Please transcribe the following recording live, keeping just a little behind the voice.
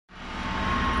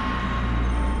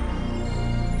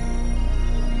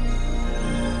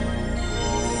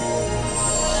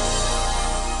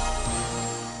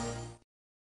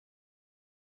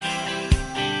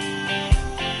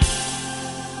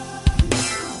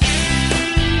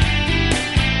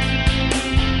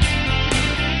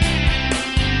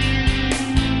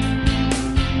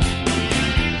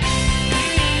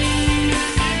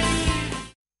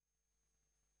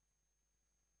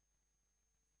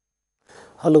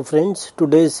Hello friends,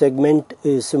 today's segment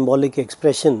is symbolic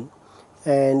expression,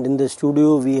 and in the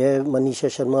studio we have Manisha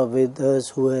Sharma with us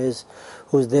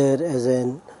who's there as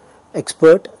an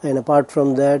expert. And apart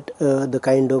from that, the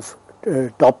kind of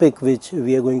topic which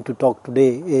we are going to talk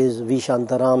today is V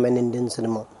Shantaram and Indian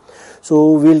cinema.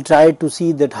 So we'll try to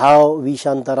see that how V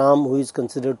Shantaram, who is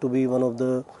considered to be one of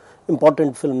the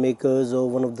important filmmakers or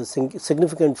one of the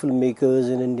significant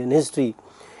filmmakers in Indian history,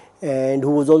 and who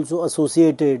was also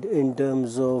associated in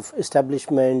terms of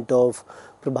establishment of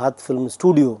Prabhat Film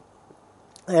Studio,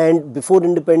 and before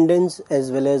independence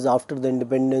as well as after the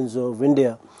independence of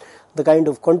India, the kind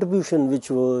of contribution which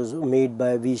was made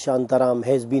by V. Shantaram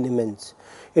has been immense.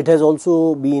 It has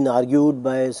also been argued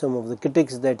by some of the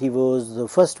critics that he was the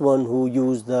first one who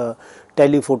used the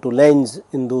telephoto lens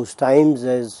in those times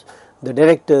as the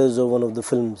directors of one of the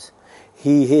films.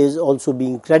 He is also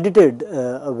being credited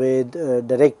with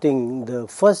directing the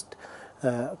first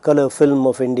color film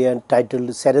of India titled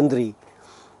Sarandri.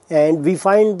 And we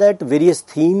find that various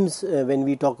themes when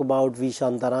we talk about V.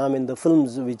 Shantaram in the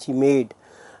films which he made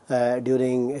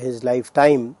during his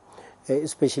lifetime,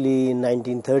 especially in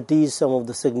 1930s, some of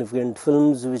the significant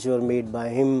films which were made by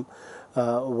him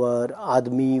were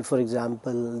Admi, for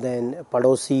example, then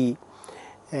Padosi.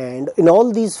 And in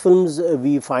all these films,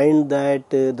 we find that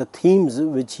the themes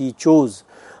which he chose,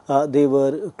 they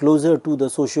were closer to the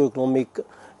socio-economic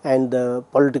and the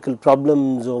political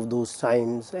problems of those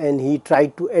times, and he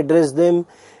tried to address them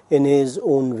in his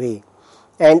own way.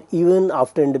 And even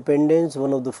after independence,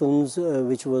 one of the films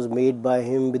which was made by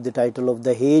him with the title of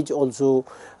The Hage also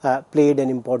played an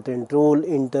important role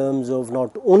in terms of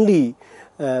not only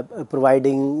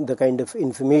providing the kind of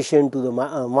information to the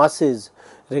masses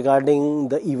regarding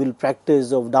the evil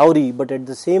practice of dowry, but at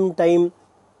the same time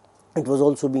it was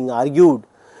also being argued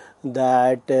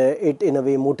that it in a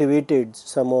way motivated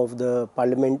some of the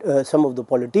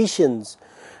politicians,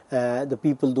 the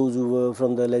people, those who were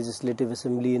from the legislative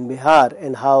assembly in Bihar,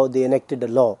 and how they enacted a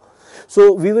law.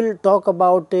 So we will talk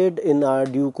about it in our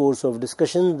due course of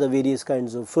discussion, the various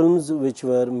kinds of films which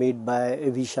were made by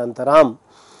V. Shantaram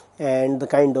and the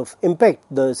kind of impact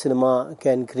the cinema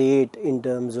can create in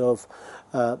terms of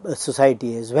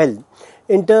society as well.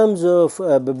 In terms of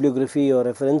bibliography or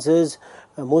references,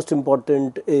 most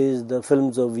important is the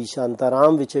films of V.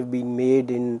 Shantaram, which have been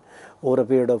made in over a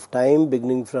period of time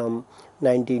beginning from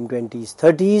 1920s,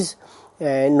 30s,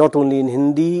 and not only in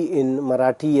Hindi, in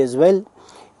Marathi as well.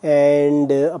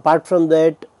 And apart from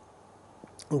that,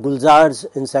 Gulzar's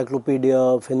Encyclopedia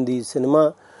of Hindi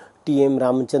Cinema, T.M.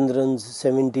 Ramachandran's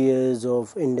 70 Years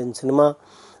of Indian Cinema.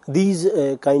 These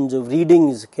kinds of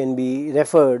readings can be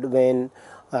referred when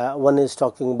one is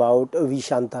talking about V.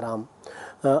 Shantaram.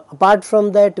 Apart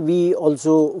from that, we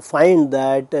also find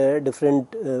that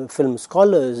different film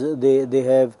scholars, they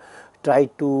have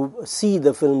tried to see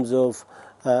the films of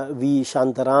V.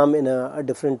 Shantaram in a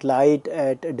different light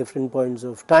at different points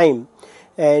of time.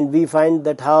 And we find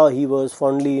that how he was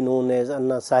fondly known as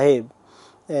Anna Sahib,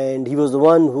 and he was the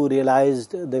one who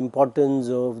realized the importance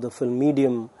of the film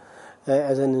medium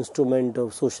as an instrument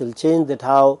of social change, that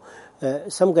how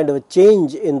some kind of a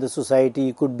change in the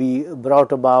society could be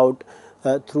brought about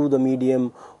through the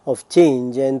medium of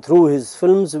change. And through his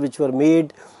films which were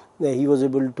made, he was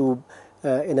able to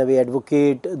in a way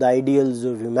advocate the ideals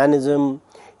of humanism.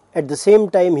 At the same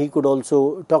time, he could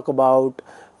also talk about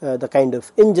the kind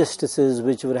of injustices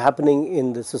which were happening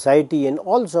in the society, and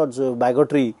all sorts of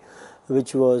bigotry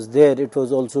which was there. It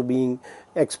was also being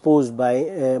exposed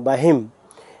by him.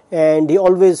 And he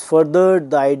always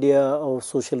furthered the idea of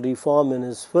social reform in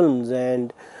his films,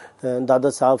 and Dada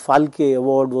Saheb Phalke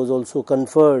Award was also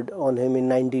conferred on him in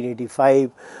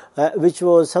 1985, which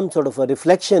was some sort of a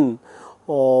reflection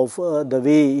of the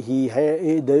way he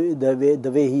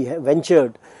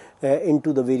ventured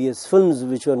into the various films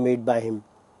which were made by him.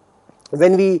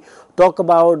 When we talk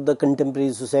about the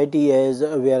contemporary society, as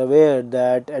we are aware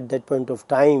that at that point of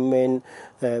time when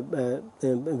V.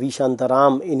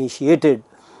 Shantaram initiated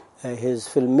his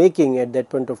filmmaking, at that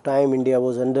point of time India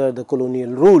was under the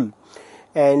colonial rule,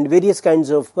 and various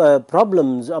kinds of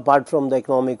problems apart from the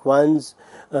economic ones,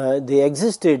 they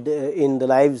existed in the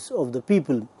lives of the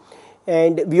people.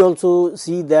 And we also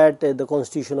see that the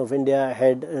Constitution of India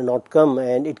had not come,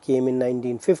 and it came in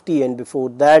 1950, and before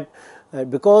that,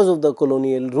 because of the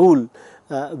colonial rule,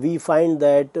 we find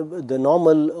that the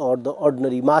normal or the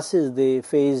ordinary masses, they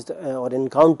faced or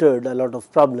encountered a lot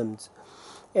of problems.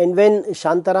 And when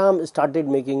Shantaram started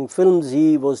making films,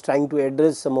 he was trying to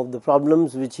address some of the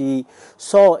problems which he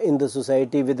saw in the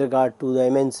society with regard to the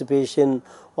emancipation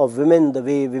of women, the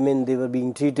way women, they were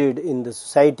being treated in the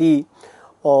society.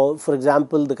 or for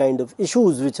example the kind of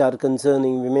issues which are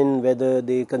concerning women, whether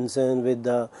they concern with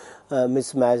the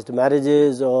mismatched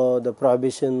marriages or the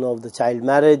prohibition of the child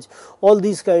marriage. All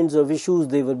these kinds of issues,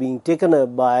 they were being taken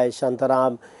up by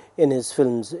Shantaram in his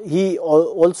films. He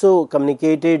also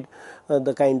communicated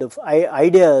the kind of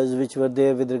ideas which were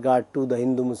there with regard to the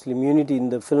Hindu-Muslim unity in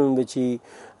the film which he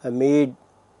made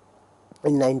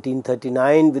in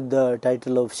 1939 with the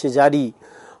title of Shejari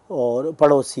or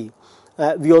Padosi.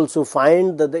 We also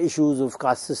find that the issues of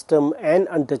caste system and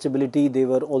untouchability, they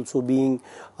were also being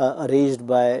raised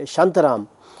by Shantaram.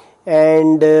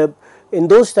 And in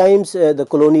those times, the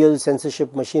colonial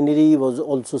censorship machinery was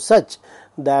also such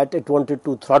that it wanted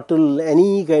to throttle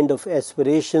any kind of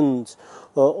aspirations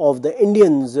of the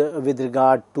Indians with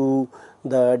regard to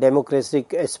the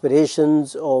democratic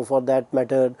aspirations, or for that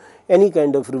matter any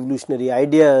kind of revolutionary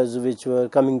ideas which were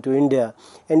coming to India.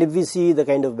 And if we see the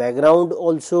kind of background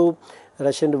also,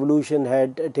 Russian Revolution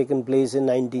had taken place in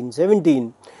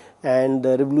 1917, and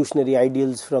the revolutionary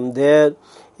ideals from there,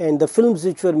 and the films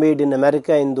which were made in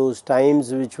America in those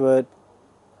times which were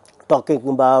talking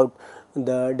about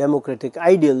the democratic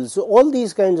ideals. So all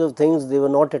these kinds of things, they were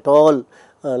not at all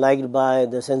liked by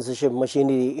the censorship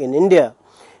machinery in India.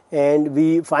 And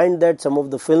we find that some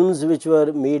of the films which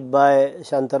were made by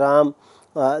Shantaram,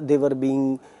 they were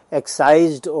being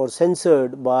excised or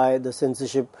censored by the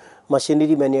censorship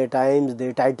machinery many a times.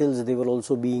 Their titles, they were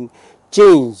also being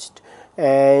changed.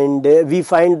 And we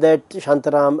find that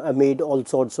Shantaram made all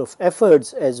sorts of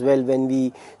efforts as well when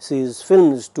we see his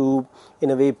films to,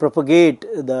 in a way, propagate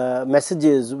the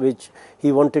messages which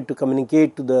he wanted to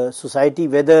communicate to the society,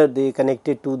 whether they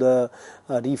connected to the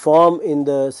reform in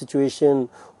the situation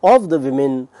of the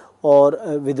women, or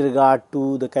with regard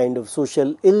to the kind of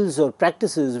social ills or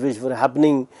practices which were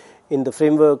happening in the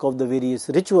framework of the various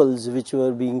rituals which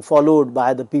were being followed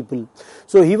by the people.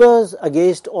 So he was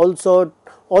against all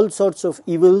sorts of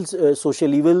evils,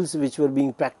 social evils which were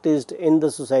being practiced in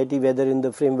the society, whether in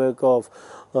the framework of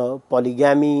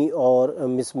polygamy or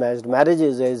mismatched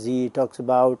marriages, as he talks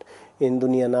about in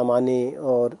Duniya Na Mane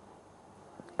or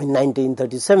in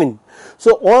 1937.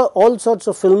 So all sorts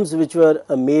of films which were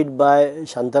made by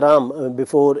Shantaram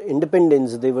before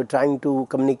independence, they were trying to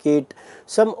communicate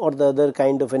some or the other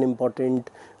kind of an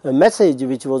important message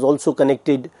which was also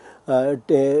connected to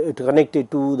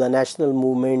the national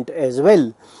movement as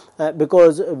well,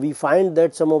 because we find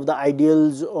that some of the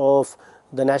ideals of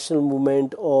the national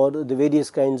movement or the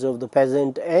various kinds of the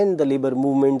peasant and the labor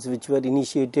movements which were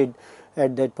initiated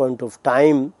at that point of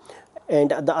time,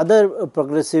 and the other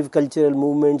progressive cultural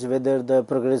movements, whether the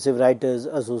Progressive Writers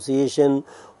Association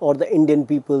or the Indian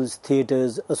People's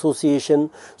Theatres Association.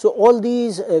 So all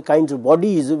these kinds of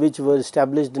bodies which were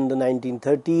established in the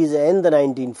 1930s and the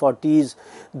 1940s,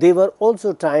 they were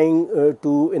also trying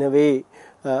to, in a way,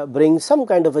 bring some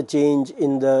kind of a change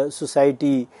in the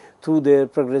society through their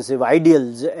progressive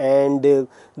ideals, and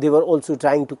they were also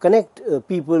trying to connect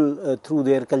people through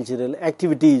their cultural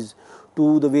activities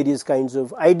to the various kinds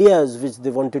of ideas which they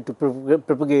wanted to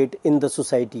propagate in the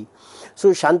society. So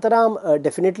Shantaram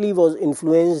definitely was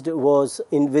influenced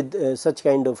with such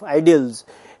kind of ideals,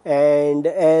 and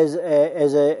as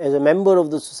a member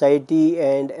of the society,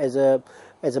 and as a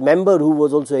member who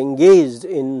was also engaged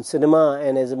in cinema,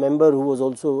 and as a member who was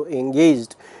also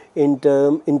engaged in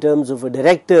terms of a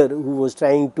director who was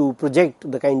trying to project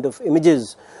the kind of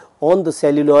images on the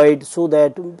celluloid so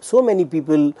that so many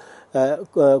people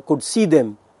could see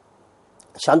them.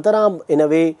 Shantaram, in a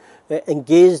way,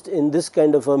 engaged in this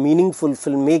kind of a meaningful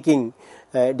filmmaking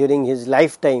during his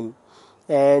lifetime,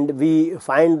 and we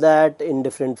find that in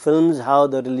different films how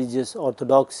the religious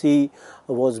orthodoxy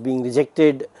was being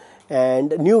rejected,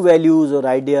 and new values or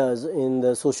ideas in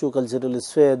the socio-cultural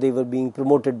sphere, they were being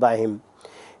promoted by him.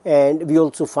 And we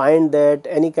also find that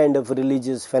any kind of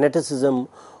religious fanaticism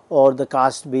or the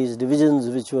caste-based divisions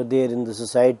which were there in the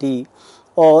society,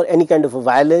 or any kind of a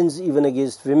violence even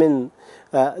against women,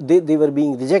 they were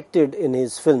being rejected in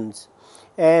his films.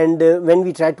 And when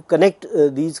we try to connect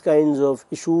these kinds of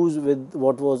issues with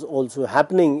what was also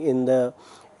happening in the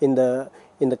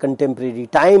contemporary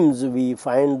times, we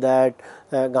find that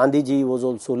Gandhiji was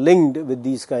also linked with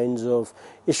these kinds of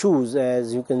issues,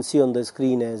 as you can see on the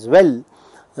screen as well,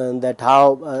 and that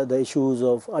how the issues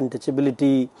of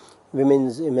untouchability,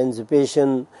 women's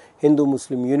emancipation,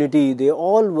 Hindu-Muslim unity, they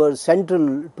all were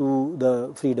central to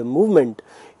the freedom movement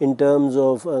in terms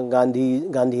of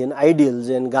Gandhian ideals.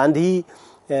 And Gandhi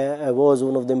was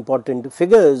one of the important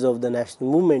figures of the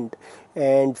national movement.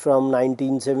 And from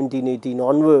 1917-18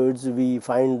 onwards, we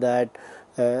find that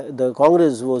the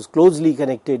Congress was closely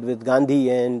connected with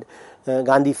Gandhi, and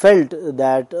Gandhi felt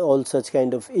that all such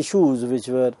kind of issues which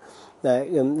were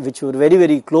very,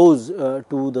 very close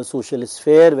to the social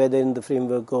sphere, whether in the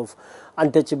framework of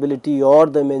untouchability or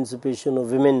the emancipation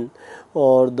of women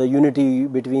or the unity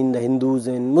between the Hindus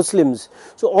and Muslims.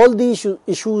 So all these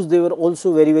issues, they were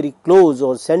also very, very close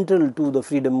or central to the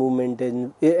freedom movement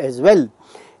as well.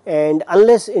 And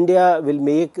unless India will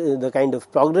make the kind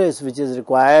of progress which is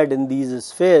required in these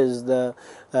spheres, the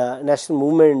national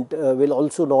movement will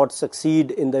also not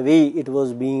succeed in the way it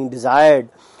was being desired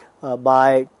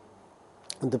by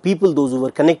the people, those who were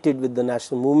connected with the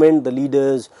national movement, the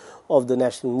leaders of the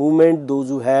national movement, those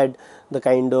who had the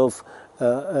kind of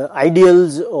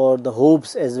ideals or the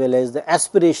hopes as well as the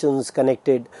aspirations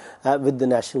connected with the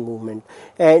national movement.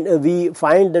 And we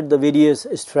find that the various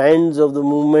strands of the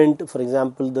movement, for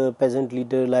example, the peasant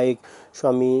leader like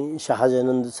Swami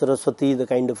Shahajanand Saraswati, the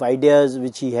kind of ideas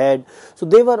which he had, so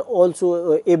they were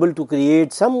also able to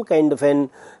create some kind of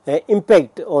an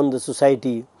impact on the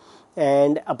society.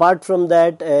 And apart from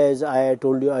that, as I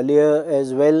told you earlier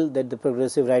as well, that the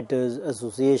Progressive Writers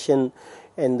Association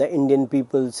and the Indian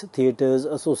People's Theatres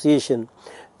Association.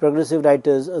 Progressive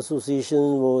Writers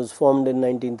Association was formed in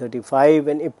 1935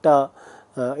 and IPTA,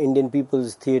 Indian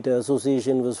People's Theatre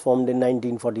Association, was formed in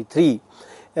 1943.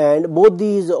 And both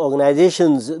these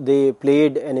organizations, they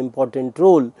played an important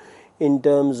role in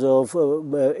terms of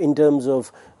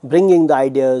bringing the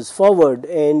ideas forward.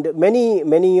 And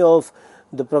many of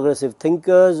the progressive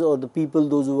thinkers or the people,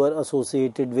 those who were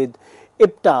associated with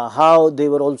IPTA, how they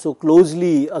were also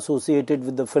closely associated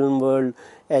with the film world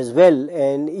as well.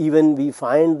 And even we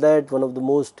find that one of the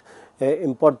most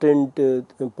important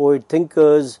poet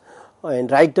thinkers and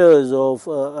writers of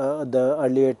the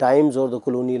earlier times or the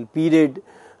colonial period,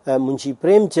 Munshi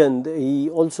Premchand, he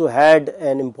also had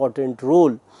an important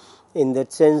role in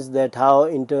that sense, that how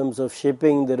in terms of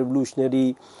shaping the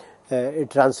revolutionary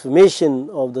transformation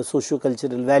of the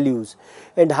socio-cultural values,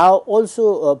 and how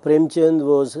also Premchand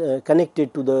was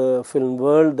connected to the film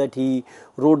world, that he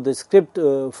wrote the script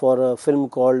for a film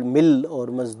called Mill or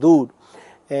Mazdoor,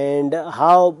 and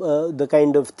how the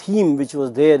kind of theme which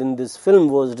was there in this film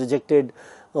was rejected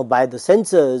by the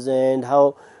censors, and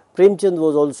how Premchand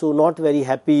was also not very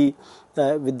happy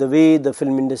with the way the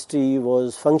film industry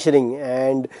was functioning,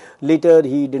 and later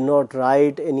he did not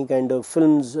write any kind of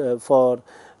films for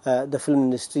the film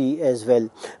industry as well.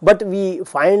 But we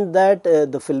find that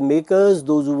the filmmakers,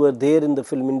 those who were there in the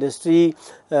film industry,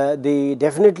 they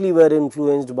definitely were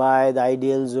influenced by the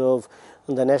ideals of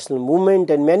the national movement,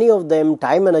 and many of them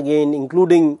time and again,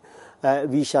 including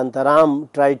V.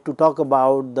 Shantaram, tried to talk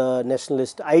about the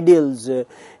nationalist ideals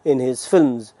in his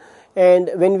films.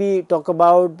 And when we talk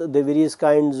about the various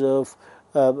kinds of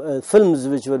films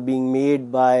which were being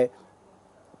made by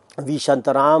V.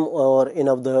 Shantaram, or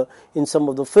in some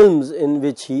of the films in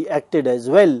which he acted as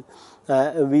well,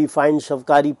 we find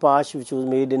Shavkari Pash, which was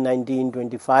made in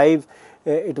 1925.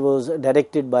 It was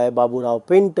directed by Babu Rao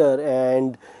Painter,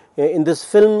 and in this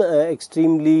film,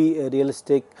 extremely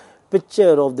realistic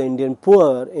picture of the Indian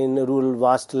poor in a rural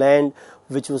vast land,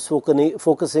 which was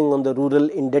focusing on the rural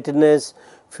indebtedness,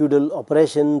 feudal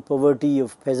oppression, poverty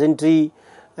of peasantry,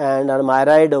 and a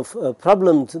myriad of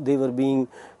problems they were being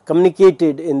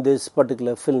communicated in this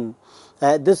particular film.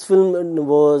 This film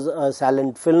was a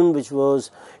silent film,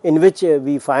 in which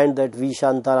we find that V.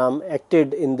 Shantaram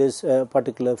acted in this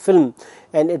particular film,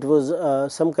 and it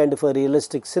was some kind of a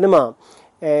realistic cinema.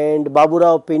 And Babu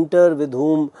Rao Painter, with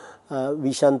whom V.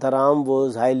 Shantaram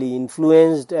was highly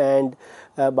influenced, and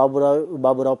Babu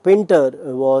Rao Painter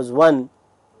was one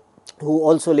who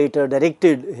also later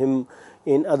directed him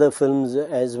in other films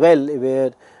as well,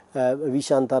 where V.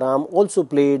 Shantaram also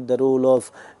played the role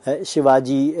of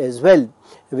Shivaji as well,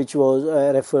 which was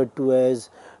referred to as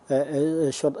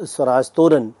Swaraj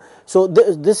Toran. So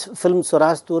this film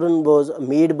Swaraj Toran was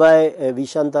made by V.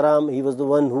 Shantaram. He was the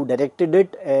one who directed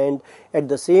it, and at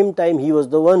the same time he was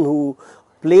the one who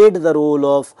played the role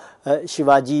of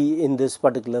Shivaji in this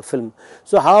particular film.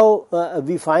 So how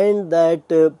we find that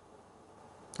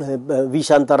V.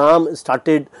 Shantaram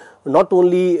started not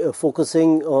only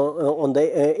focusing on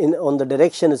the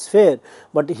direction sphere,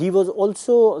 but he was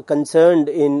also concerned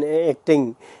in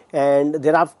acting, and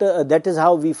thereafter that is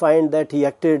how we find that he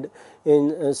acted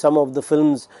in some of the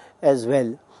films as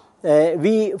well.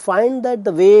 We find that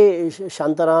the way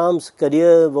Shantaram's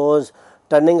career was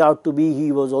turning out to be,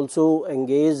 he was also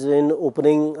engaged in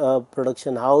opening a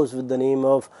production house with the name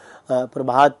of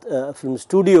Prabhat Film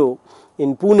Studio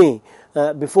in Pune.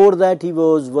 Before that, he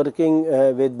was working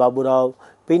with Babu Rao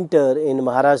Painter in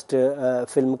Maharashtra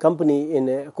Film Company in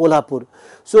Kolhapur.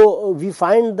 So we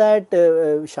find that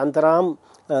Shantaram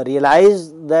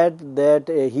realized that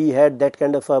he had that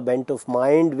kind of a bent of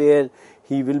mind where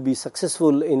he will be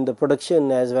successful in the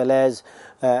production as well as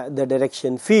the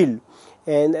direction field.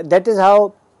 And that is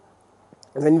how,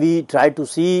 when we try to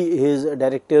see his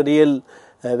directorial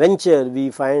venture,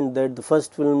 we find that the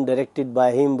first film directed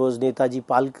by him was Netaji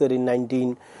Palkar in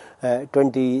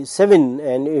 1927,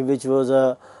 and which was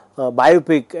a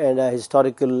biopic and a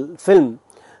historical film,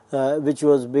 which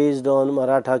was based on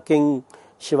Maratha King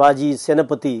Shivaji's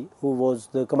Senapati, who was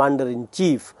the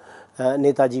commander-in-chief,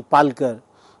 Netaji Palkar,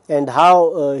 and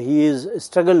how he is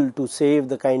struggled to save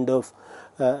the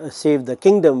save the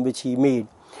kingdom which he made.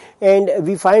 And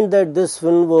we find that this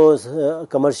film was a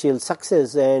commercial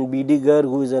success, and B. Digger,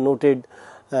 who is a noted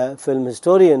film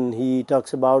historian, he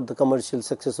talks about the commercial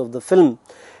success of the film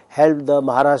helped the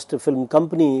Maharashtra Film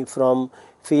Company from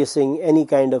facing any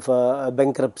kind of a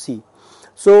bankruptcy.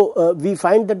 So we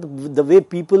find that the way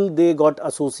people, they got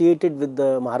associated with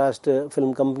the Maharashtra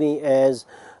Film Company as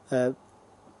V.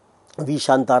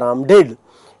 Shantaram did,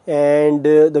 and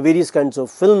the various kinds of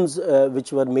films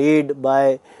which were made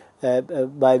by V.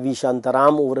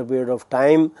 Shantaram over a period of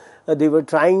time, they were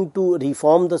trying to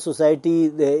reform the society.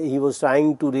 He was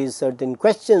trying to raise certain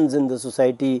questions in the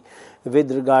society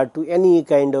with regard to any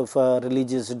kind of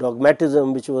religious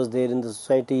dogmatism which was there in the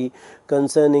society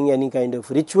concerning any kind of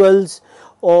rituals,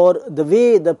 or the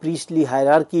way the priestly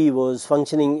hierarchy was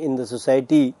functioning in the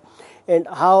society, and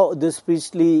how this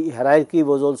priestly hierarchy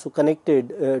was also connected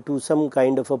to some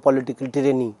kind of a political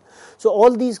tyranny. So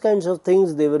all these kinds of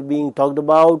things, they were being talked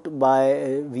about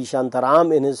by V.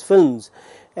 Shantaram in his films,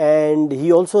 and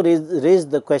he also raised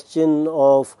the question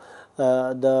of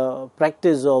the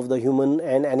practice of the human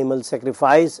and animal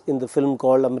sacrifice in the film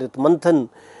called Amrit Manthan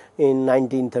in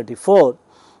 1934.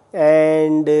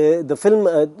 And the film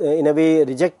in a way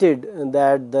rejected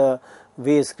that the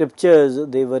way scriptures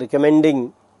they were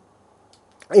recommending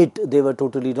it, they were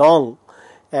totally wrong.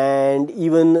 And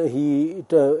even he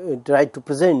tried to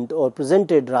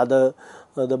presented rather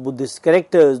the Buddhist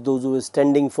characters, those who were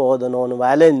standing for the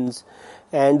non-violence,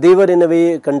 and they were in a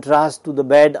way contrast to the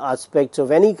bad aspects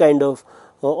of any kind of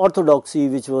orthodoxy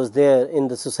which was there in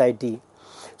the society.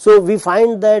 So we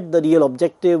find that the real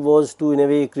objective was to in a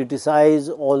way criticize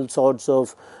all sorts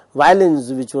of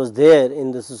violence which was there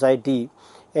in the society,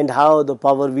 and how the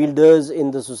power wielders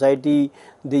in the society,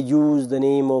 they use the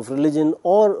name of religion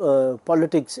or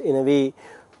politics in a way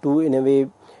to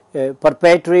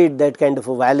perpetuate that kind of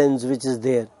a violence which is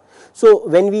there. So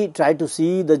when we try to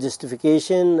see the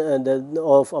justification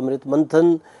of Amrit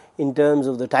Manthan in terms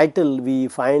of the title, we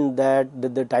find that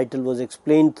the title was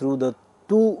explained through the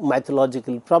two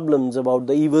mythological problems about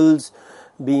the evils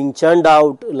being churned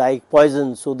out like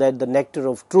poison so that the nectar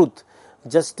of truth,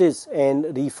 justice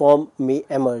and reform may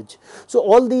emerge. So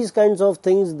all these kinds of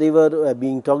things, they were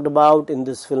being talked about in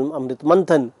this film Amrit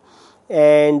Manthan,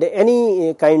 and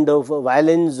any kind of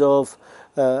violence of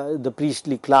the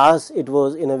priestly class, it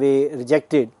was in a way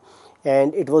rejected,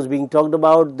 and it was being talked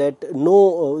about that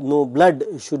no blood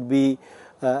should be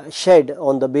shed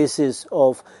on the basis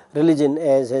of religion,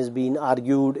 as has been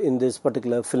argued in this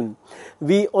particular film.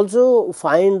 We also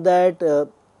find that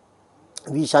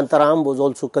V. Shantaram was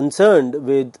also concerned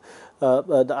with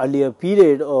the earlier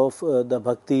period of the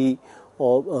Bhakti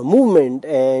movement,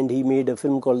 and he made a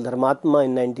film called Dharmatma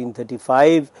in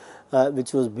 1935,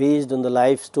 which was based on the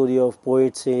life story of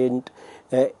poet Saint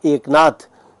Eknath,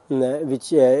 which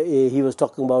he was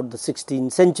talking about the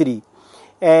 16th century.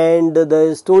 And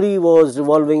the story was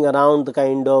revolving around the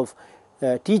kind of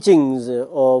teachings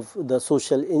of the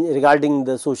regarding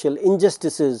the social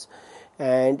injustices,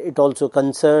 and it also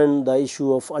concerned the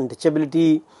issue of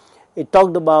untouchability. It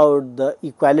talked about the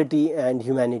equality and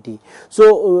humanity.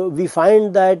 So we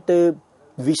find that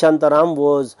V. Shantaram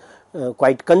was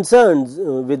quite concerned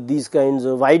with these kinds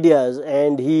of ideas,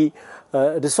 and he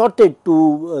resorted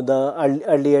to the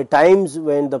earlier times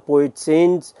when the poet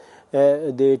saints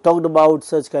they talked about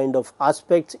such kind of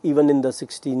aspects even in the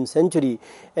 16th century.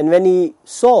 And when he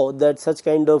saw that such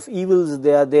kind of evils,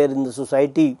 they are there in the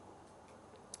society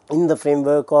in the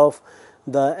framework of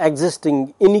the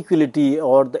existing inequality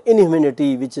or the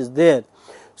inhumanity which is there,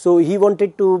 so he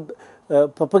wanted to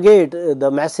propagate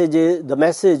the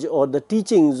message or the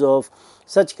teachings of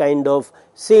such kind of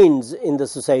saints in the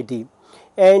society.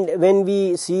 And when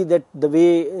we see that the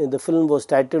way the film was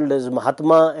titled as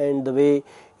Mahatma, and the way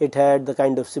it had the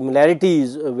kind of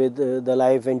similarities with the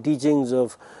life and teachings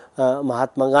of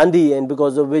Mahatma Gandhi, and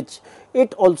because of which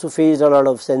it also faced a lot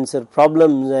of censor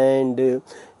problems, and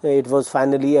it was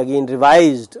finally again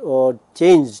revised or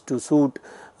changed to suit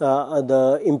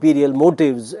the imperial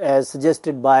motives as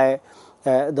suggested by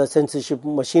the censorship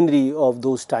machinery of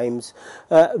those times.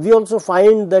 We also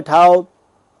find that how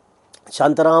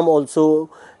Shantaram also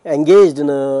engaged in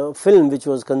a film which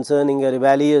was concerning a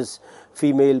rebellious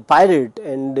female pirate,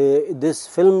 and this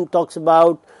film talks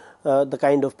about the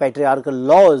kind of patriarchal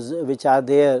laws which are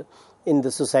there in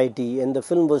the society, and the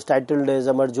film was titled as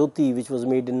Amar Jyoti, which was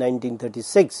made in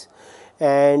 1936,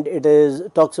 and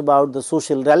it talks about the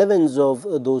social relevance of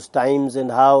those times, and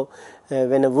how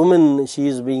when a woman, she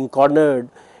is being cornered,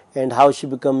 and how she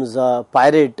becomes a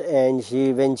pirate, and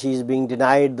when she is being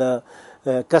denied the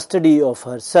custody of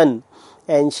her son,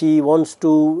 and she wants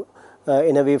to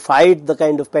in a way fight the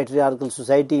kind of patriarchal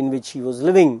society in which she was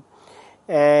living.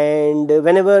 And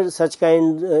whenever such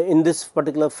kind in this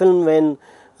particular film, when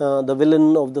the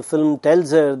villain of the film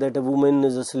tells her that a woman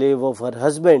is a slave of her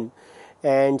husband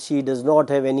and she does not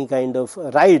have any kind of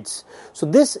rights, so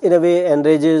this in a way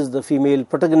enrages the female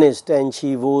protagonist, and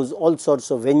she vows all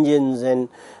sorts of vengeance and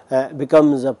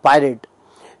becomes a pirate.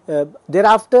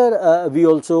 Thereafter we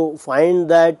also find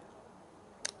that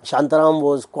Shantaram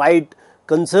was quite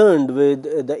concerned with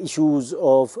the issues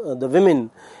of the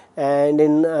women, and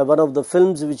in one of the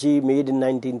films which he made in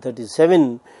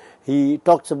 1937, he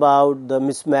talks about the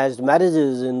mismatched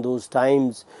marriages in those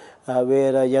times,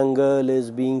 where a young girl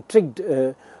is being tricked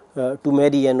to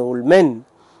marry an old man.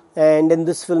 And in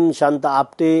this film, Shanta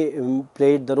Apte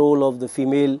played the role of the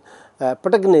female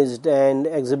protagonist and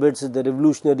exhibits the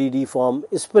revolutionary reform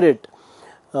spirit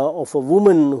of a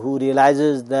woman who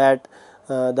realizes that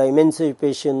the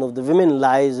emancipation of the women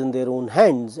lies in their own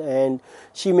hands, and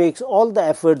she makes all the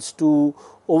efforts to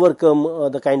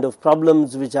overcome the kind of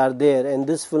problems which are there. And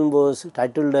this film was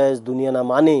titled as Duniya Na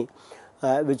Mane,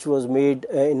 which was made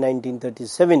in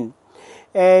 1937.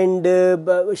 And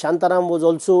Shantaram was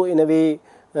also in a way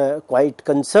quite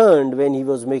concerned when he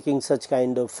was making such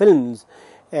kind of films,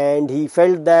 and he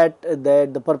felt that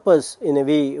the purpose in a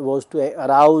way was to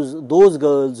arouse those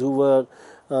girls who were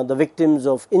the victims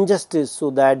of injustice, so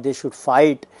that they should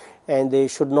fight and they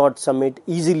should not submit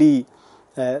easily,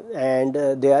 and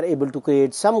they are able to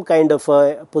create some kind of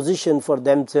a position for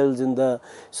themselves in the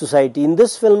society. In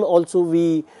this film also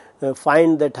we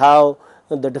find that how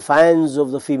the defiance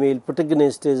of the female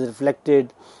protagonist is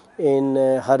reflected in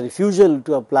her refusal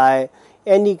to apply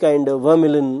any kind of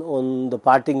vermilion on the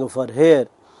parting of her hair,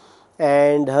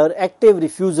 and her active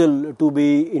refusal to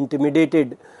be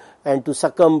intimidated and to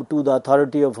succumb to the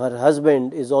authority of her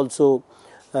husband is also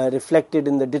reflected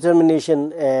in the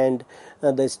determination and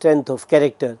the strength of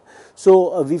character.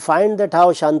 So we find that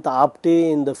how Shanta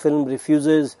Apte in the film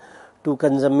refuses to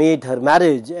consummate her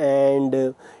marriage,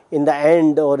 and in the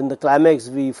end or in the climax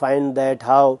we find that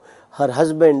how her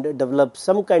husband develops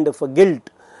some kind of a guilt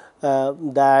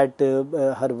that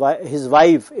his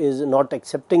wife is not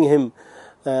accepting him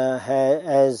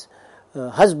as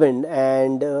husband,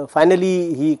 and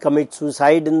finally he commits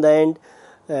suicide in the end.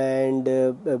 And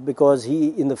because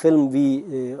in the film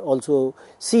we also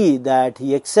see that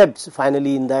he accepts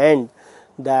finally in the end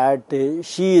that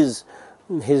she is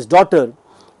his daughter,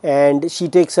 and she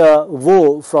takes a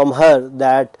vow from her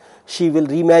that she will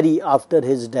remarry after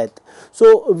his death.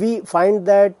 So we find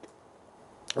that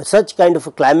such kind of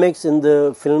a climax in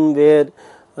the film, where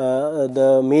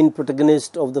the main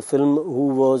protagonist of the film, who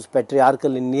was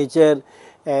patriarchal in nature,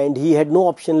 and he had no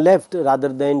option left rather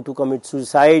than to commit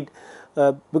suicide,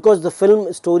 because the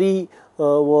film story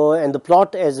and the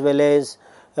plot as well as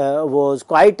was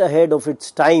quite ahead of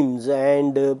its times,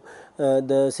 and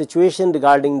the situation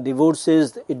regarding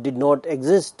divorces, it did not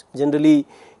exist generally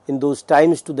in those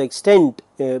times to the extent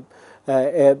it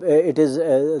is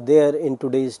there in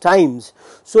today's times.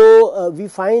 So we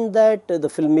find that the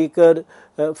filmmaker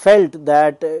felt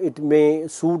that it may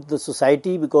suit the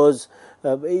society, because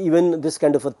even this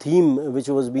kind of a theme which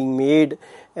was being made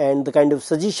and the kind of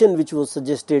suggestion which was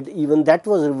suggested, even that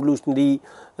was revolutionary,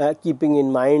 keeping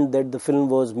in mind that the film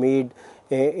was made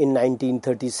in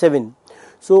 1937.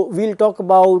 So we'll talk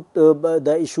about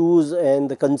the issues and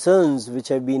the concerns which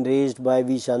have been raised by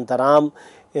V. Shantaram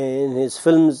in his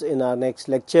films in our next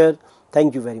lecture.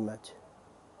 Thank you very much.